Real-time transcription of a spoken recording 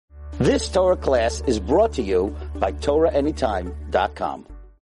This Torah class is brought to you by TorahAnytime.com.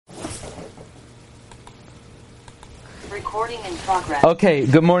 Recording in progress. Okay,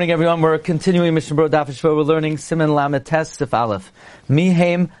 good morning everyone. We're continuing Mishna Berura Daf Hashavua. We're learning Siman Lamed Tes Seif Aleph.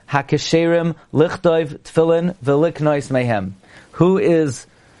 Mihem hakesherim lichtov tefillin veliknois mehem. Who is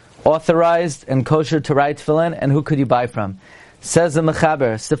authorized and kosher to write tefillin, and who could you buy from? Says the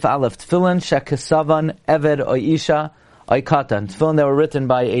Mechaber, Seif Aleph, tefillin shekesavan eved or isha or katan. Tefillin that were written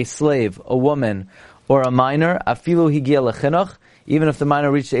by a slave, a woman, or a minor. Afilu higia lechinuch, even if the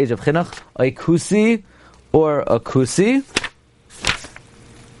minor reached the age of chinuch. Or kusi, or a kusi.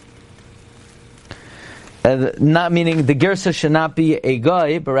 Not meaning the gersa should not be a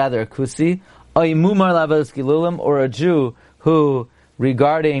guy, but rather a kusi. Or mumar lavas gilulim, or a Jew who,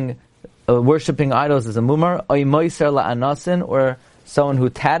 regarding worshipping idols, is a mumar. Or moiser la'anasin, or someone who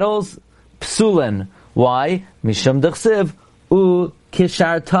tattles. Psulin. Why? Mishum dechsiv u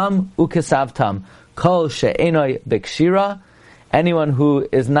kishartam u kisavtam. Kol she'enoi bikshira. Anyone who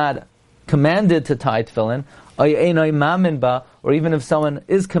is not commanded to tie tefillin, or even if someone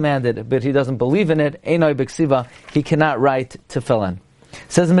is commanded but he doesn't believe in it, he cannot write tefillin.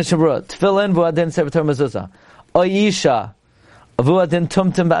 Says Mishna Berura, tefillin v'adin sevator mezuzah, oyisha v'adin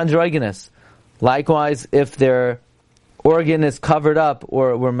tumtum ba'androgenes. Likewise, if their organ is covered up,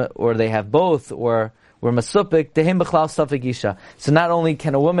 or they have both, or were masupik, tehim b'chlal safek isha. So not only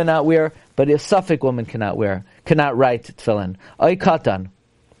can a woman not wear, but a safek woman cannot write tefillin. Oy katan.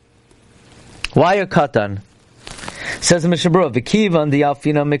 Why a katan? Says Mishna Berura, v'kivan the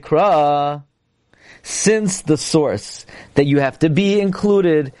alfina mikra. Since the source that you have to be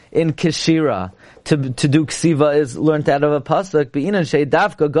included in kishira to do ksiva is learned out of a pasuk, be'inan shei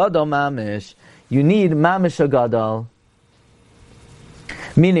dafka gadol mamish. You need mamish gadol.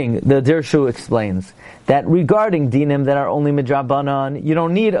 Meaning, the Dirshu explains that regarding dinim that are only midrabanan, you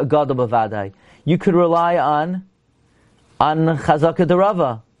don't need a gadol b'vadai. You could rely on chazaka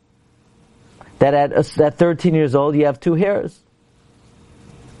derava. That at 13 years old you have 2 hairs.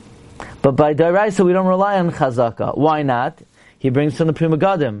 But by Dairaisa we don't rely on chazaka. Why not? He brings from the Pri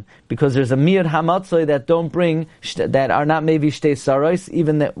Megadim, because there's a mir hamatzoi that are not maybe shtei saros,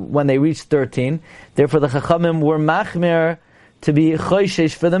 even when they reach 13. Therefore the Chachamim were machmer to be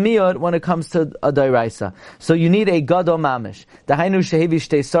choishesh for the miyot when it comes to a dairaisa. So you need a gadol mamish. Dahainu shehevi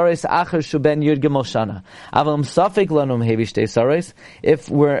shtei saros acher shuben yud gimel shana. Aval safek lanum hevi shtei saros. If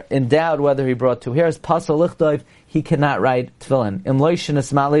we're in doubt whether he brought 2 hairs, pasal lichtov, he cannot write tefillin. Im loishin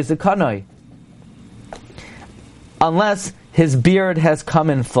esmale zekanoi. Unless his beard has come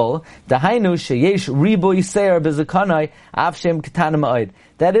in full. Dahainu sheyesh riboy seir bezekanoi avshem ketanim oid.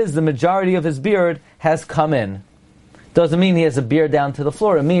 That is, the majority of his beard has come in. Doesn't mean he has a beard down to the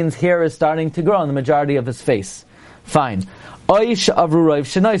floor. It means hair is starting to grow on the majority of his face. Fine. Oish avruroiv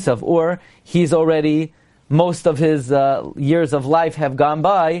shenoisav, or he's already, most of his years of life have gone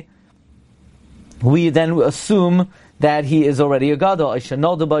by. We then assume that he is already a gadol.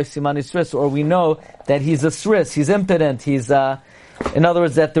 Or we know that he's a sris, he's impotent, he's in other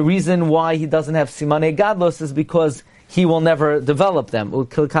words, that the reason why he doesn't have simane gadlos is because he will never develop them. You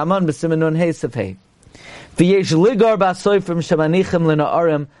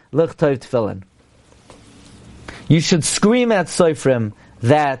should scream at soifrim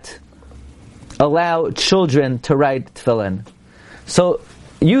that allow children to write tefillin. So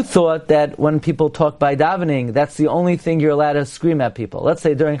you thought that when people talk by davening, that's the only thing you're allowed to scream at people. Let's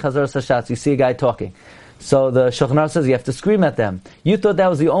say during Chazar Sashatz, you see a guy talking. So the Shulchan Aruch says you have to scream at them. You thought that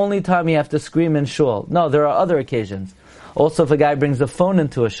was the only time you have to scream in shul. No, there are other occasions. Also, if a guy brings a phone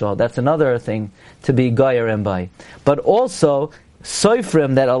into a shul, that's another thing to be goyer and by. But also,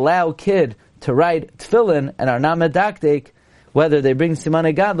 soifrim that allow kid to write tefillin and are not medakdek, whether they bring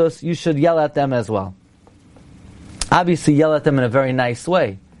simane gadlos, you should yell at them as well. Obviously, yell at them in a very nice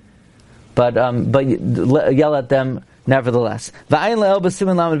way, but yell at them nevertheless.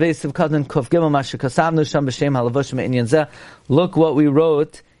 Look what we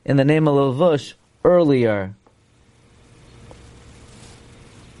wrote in the name of Levush earlier.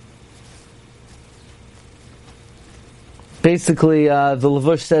 Basically, the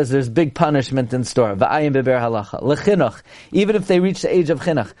Levush says there's big punishment in store. V'ayim beber halacha. Lechinuch. Even if they reach the age of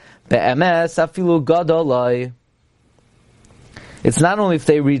chinuch. Be'emes afilu gadolai. It's not only if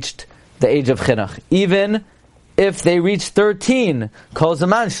they reached the age of chinuch. Even if they reach 13. Kol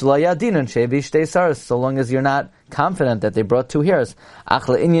zaman shlo yadinun shevi shtei saros. So long as you're not confident that they brought 2 hairs. Ach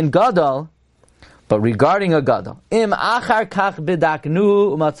le'inyan gadol. But regarding a gadol. Im achar kach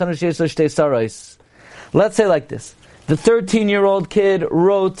bidaknu umatzanu sheislo shtei saros. Let's say like this. The 13-year-old kid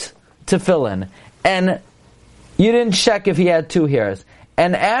wrote Tefillin, and you didn't check if he had 2 hairs,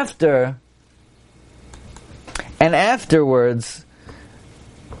 and afterwards,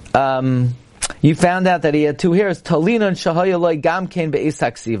 you found out that he had 2 hairs.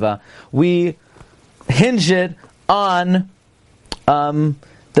 We hinge it on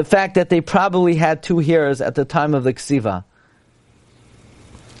the fact that they probably had 2 hairs at the time of the ksiva.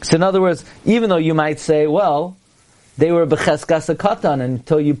 So in other words, even though you might say, well, they were b'cheskas katan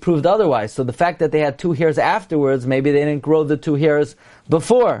until you proved otherwise. So the fact that they had 2 hairs afterwards, maybe they didn't grow the 2 hairs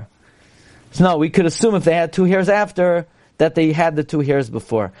before. So no, we could assume if they had 2 hairs after, that they had the 2 hairs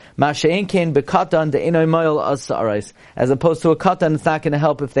before. Masha'in kain b'katan de'inoi moil as sa'arais. As opposed to a katan, it's not going to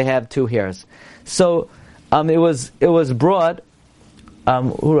help if they have 2 hairs. So it was brought. Rabbi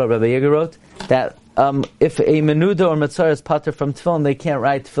Yeager wrote that if a menuda or matzara is pater from tefillin, they can't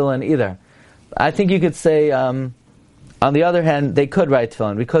write tefillin either. I think you could say, on the other hand, they could write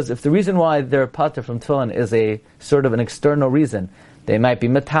tefillin, because if the reason why they're pater from tefillin is a sort of an external reason, they might be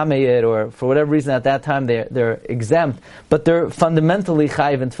metameyed, or for whatever reason at that time they're exempt, but they're fundamentally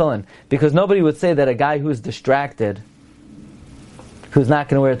chayiv in tefillin, because nobody would say that a guy who's distracted, who's not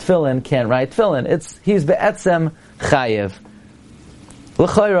going to wear tefillin, can't write tefillin. He's be'etzem chayiv.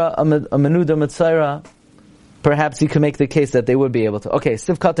 L'chayra, a menuda mitzayra, perhaps you can make the case that they would be able to. Okay,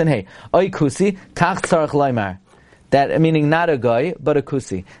 sivkat and hey, oy kusi, kach tzarach laimar. That, meaning not a guy, but a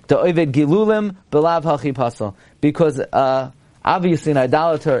kusi. The oived gilulim, belav hachi pasal. Because, obviously an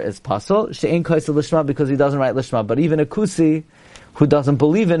idolater is pasal, she'en kaisa lishma, because he doesn't write lishma. But even a kusi, who doesn't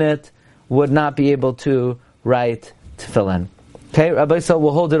believe in it, would not be able to write tefillin. Okay, Rabbi Yisrael,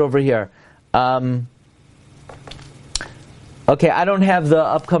 we'll hold it over here. Okay, I don't have the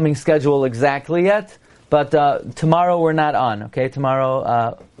upcoming schedule exactly yet, but tomorrow we're not on. Okay,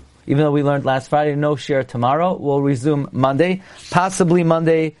 tomorrow, even though we learned last Friday, no share tomorrow. We'll resume Monday. Possibly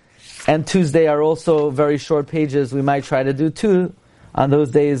Monday and Tuesday are also very short pages. We might try to do 2 on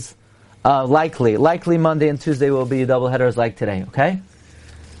those days. Likely Monday and Tuesday will be double headers like today. Okay?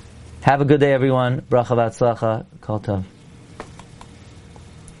 Have a good day, everyone. Bracha v'atzlacha. Kol tov.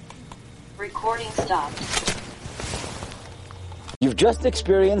 Recording stopped. You've just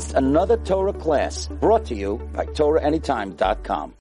experienced another Torah class brought to you by TorahAnytime.com.